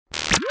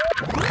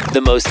The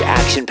most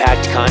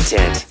action-packed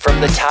content from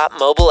the top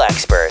mobile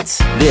experts.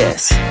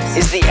 This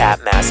is the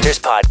App Masters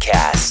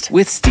Podcast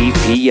with Steve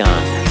P. Young.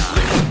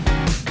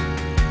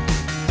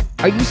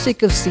 Are you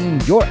sick of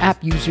seeing your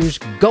app users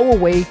go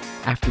away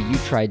after you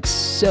tried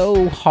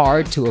so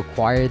hard to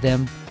acquire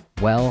them?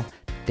 Well,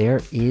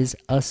 there is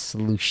a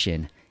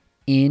solution: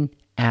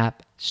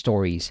 in-app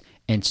stories,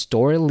 and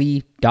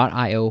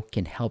Storyly.io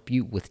can help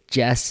you with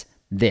just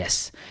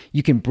this.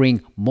 You can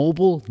bring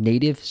mobile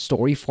native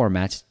story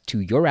formats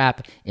to your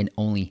app in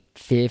only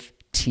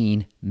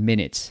 15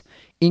 minutes.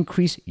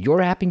 Increase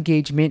your app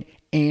engagement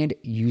and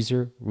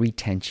user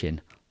retention.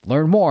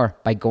 Learn more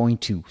by going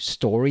to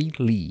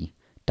Storyly.io.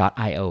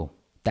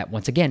 That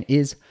once again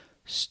is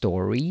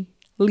Storyly.io.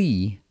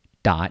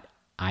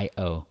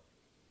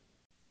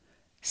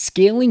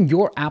 Scaling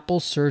your Apple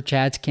search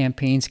ads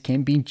campaigns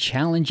can be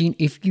challenging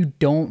if you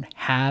don't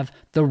have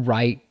the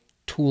right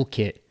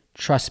toolkit.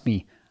 Trust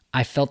me,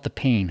 I felt the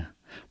pain.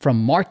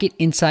 From market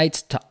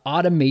insights to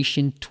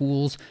automation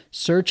tools,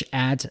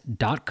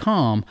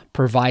 searchads.com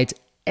provides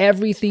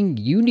everything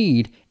you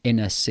need in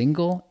a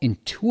single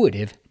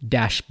intuitive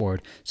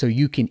dashboard so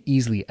you can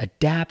easily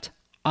adapt,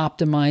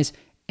 optimize,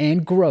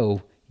 and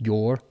grow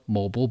your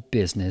mobile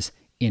business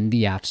in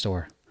the App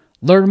Store.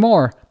 Learn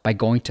more by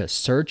going to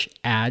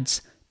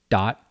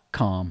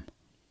searchads.com.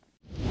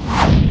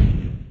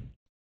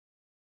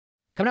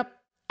 Coming up,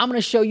 I'm going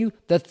to show you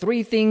the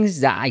 3 things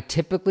that I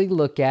typically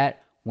look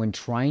at when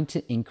trying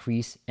to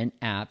increase an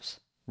app's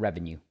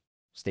revenue.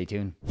 Stay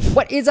tuned.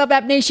 What is up,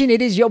 App Nation?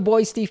 It is your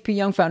boy, Steve P.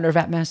 Young, founder of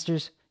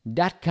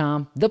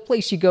AppMasters.com, the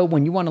place you go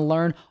when you want to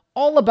learn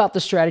all about the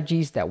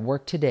strategies that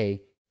work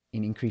today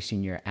in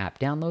increasing your app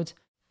downloads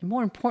and,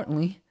 more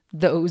importantly,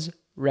 those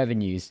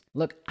revenues.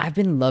 Look, I've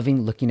been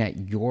loving looking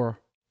at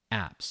your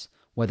apps,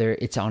 whether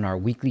it's on our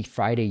weekly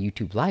Friday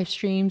YouTube live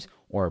streams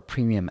or a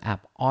premium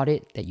app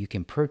audit that you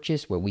can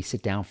purchase where we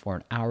sit down for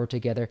an hour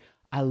together.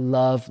 I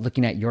love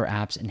looking at your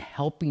apps and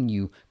helping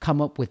you come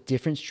up with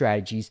different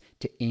strategies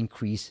to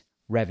increase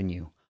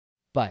revenue.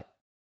 But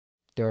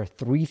there are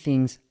 3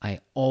 things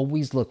I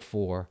always look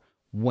for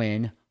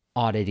when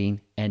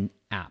auditing an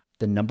app.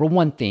 The number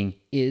 1 thing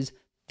is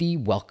the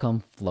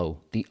welcome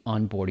flow, the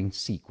onboarding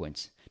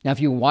sequence. Now, if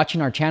you're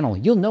watching our channel,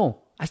 you'll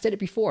know I said it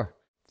before.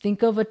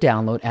 Think of a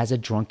download as a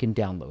drunken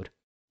download.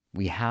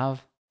 We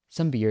have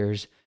some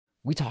beers,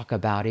 we talk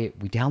about it,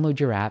 we download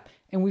your app,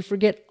 and we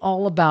forget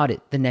all about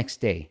it the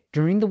next day.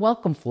 During the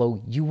welcome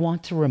flow, you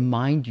want to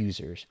remind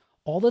users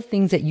all the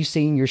things that you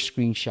say in your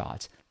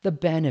screenshots, the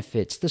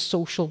benefits, the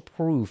social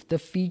proof, the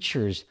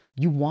features.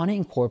 You want to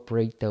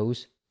incorporate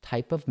those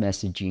type of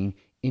messaging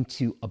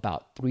into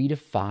about 3 to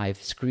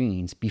 5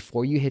 screens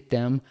before you hit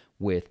them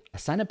with a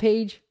sign-up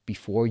page,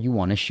 before you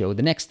want to show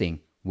the next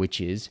thing,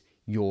 which is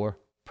your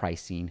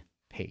pricing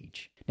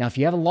page. Now, if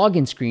you have a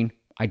login screen,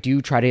 I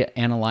do try to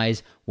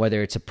analyze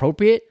whether it's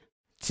appropriate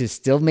to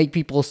still make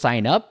people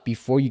sign up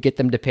before you get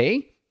them to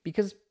pay,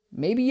 because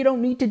maybe you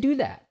don't need to do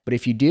that. But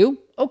if you do,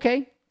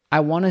 okay,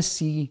 I want to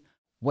see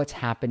what's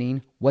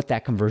happening, what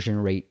that conversion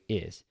rate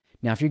is.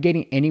 Now, if you're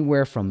getting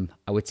anywhere from,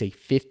 I would say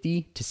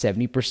 50 to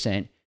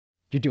 70%,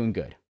 you're doing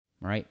good,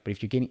 all right? But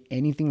if you're getting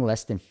anything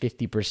less than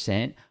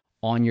 50%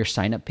 on your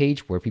sign-up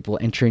page where people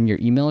enter in your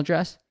email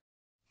address,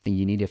 then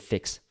you need to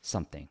fix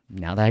something.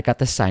 Now that I got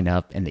the sign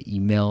up and the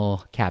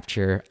email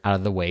capture out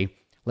of the way,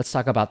 let's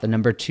talk about the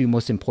number 2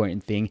 most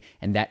important thing,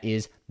 and that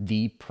is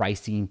the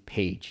pricing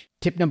page.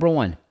 Tip number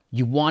 1,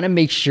 you want to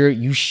make sure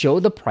you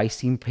show the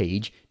pricing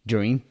page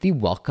during the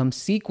welcome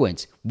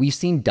sequence. We've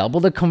seen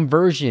double the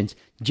conversions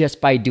just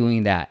by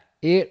doing that.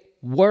 It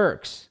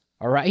works,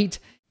 all right?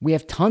 We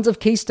have tons of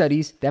case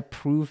studies that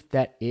prove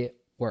that it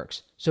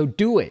works. So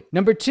do it.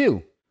 Number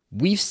 2,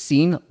 we've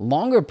seen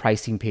longer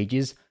pricing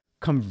pages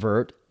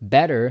convert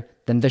better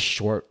than the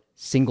short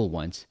single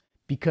ones,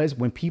 because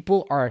when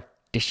people are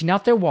dishing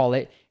out their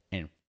wallet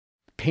and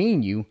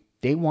paying you,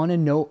 they want to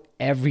know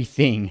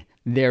everything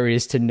there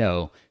is to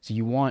know. So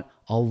you want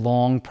a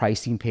long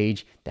pricing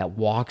page that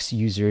walks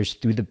users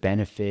through the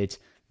benefits,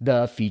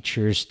 the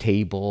features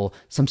table,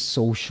 some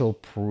social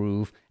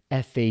proof,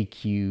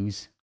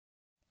 FAQs,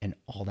 and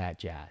all that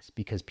jazz,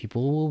 because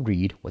people will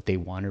read what they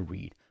want to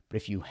read. But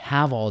if you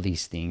have all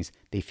these things,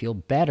 they feel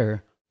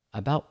better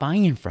about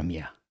buying from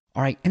you.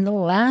 All right, and the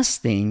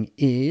last thing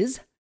is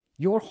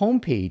your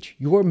homepage,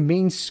 your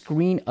main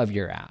screen of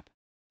your app.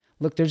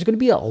 Look, there's going to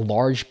be a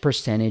large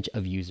percentage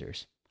of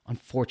users,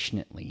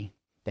 unfortunately,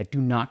 that do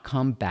not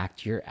come back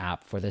to your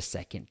app for the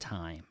second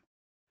time.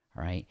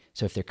 All right,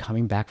 so if they're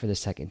coming back for the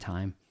second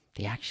time,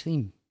 they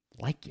actually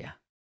like you.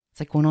 It's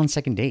like going on a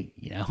second date,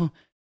 you know?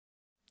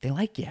 They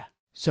like you.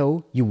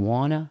 So you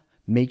want to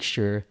make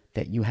sure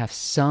that you have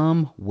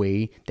some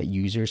way that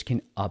users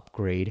can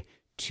upgrade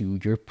to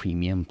your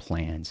premium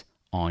plans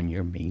on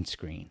your main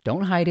screen.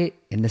 Don't hide it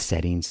in the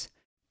settings.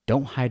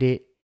 Don't hide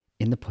it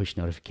in the push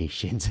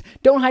notifications.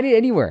 Don't hide it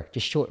anywhere.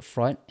 Just show it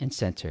front and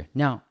center.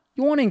 Now,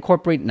 you want to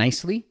incorporate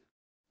nicely,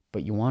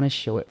 but you want to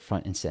show it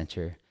front and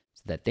center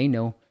so that they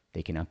know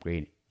they can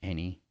upgrade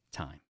any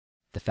time.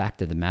 The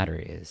fact of the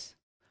matter is,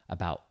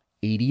 about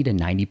 80 to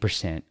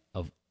 90%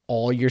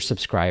 all your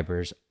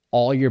subscribers,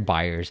 all your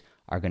buyers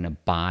are going to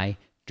buy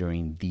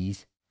during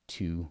these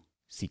two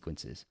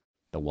sequences,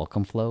 the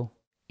welcome flow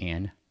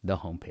and the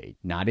homepage.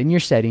 Not in your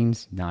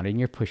settings, not in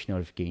your push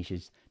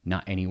notifications,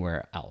 not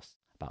anywhere else.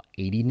 About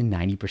 80 to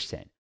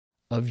 90%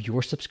 of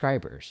your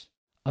subscribers,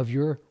 of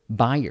your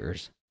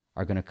buyers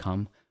are going to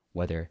come,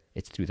 whether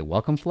it's through the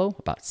welcome flow,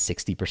 about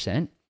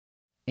 60%,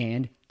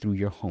 and through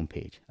your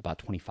homepage, about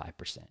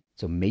 25%.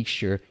 So make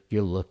sure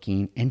you're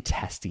looking and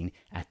testing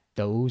at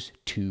those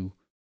two.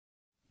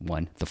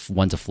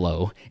 One's a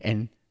flow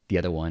and the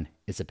other one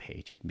is a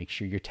page. Make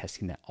sure you're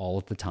testing that all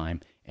of the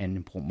time,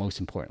 and most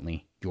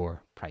importantly,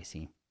 your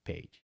pricing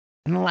page.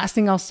 And the last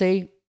thing I'll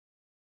say,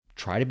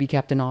 try to be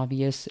Captain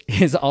Obvious,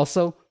 is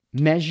also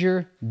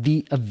measure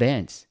the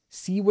events.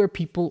 See where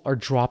people are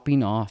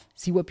dropping off.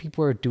 See what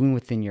people are doing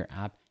within your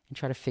app and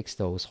try to fix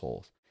those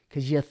holes.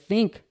 Because you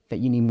think that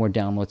you need more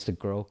downloads to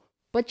grow,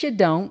 but you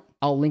don't.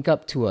 I'll link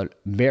up to a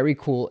very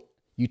cool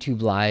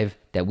YouTube live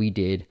that we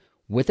did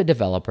with a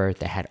developer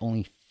that had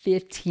only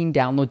 15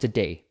 downloads a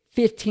day.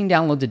 15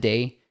 downloads a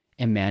day,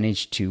 and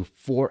managed to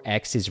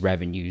 4x his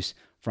revenues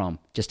from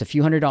just a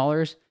few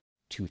 $100s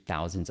to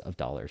thousands of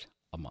dollars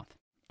a month.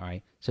 All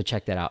right, so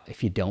check that out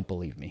if you don't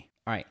believe me.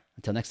 All right,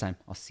 until next time,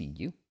 I'll see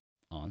you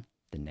on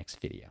the next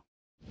video.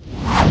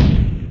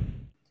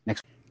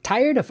 Next.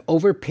 Tired of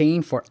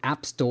overpaying for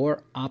App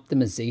Store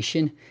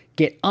optimization?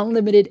 Get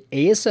unlimited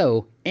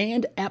ASO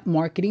and app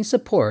marketing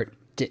support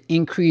to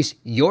increase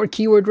your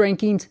keyword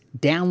rankings,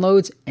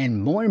 downloads,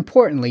 and more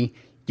importantly,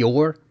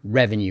 your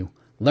revenue.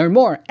 Learn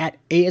more at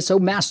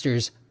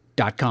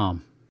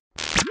asomasters.com.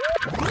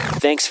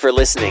 Thanks for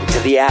listening to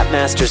the App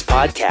Masters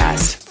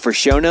podcast. For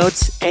show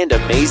notes and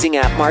amazing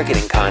app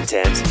marketing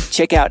content,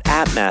 check out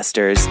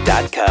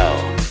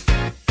appmasters.co.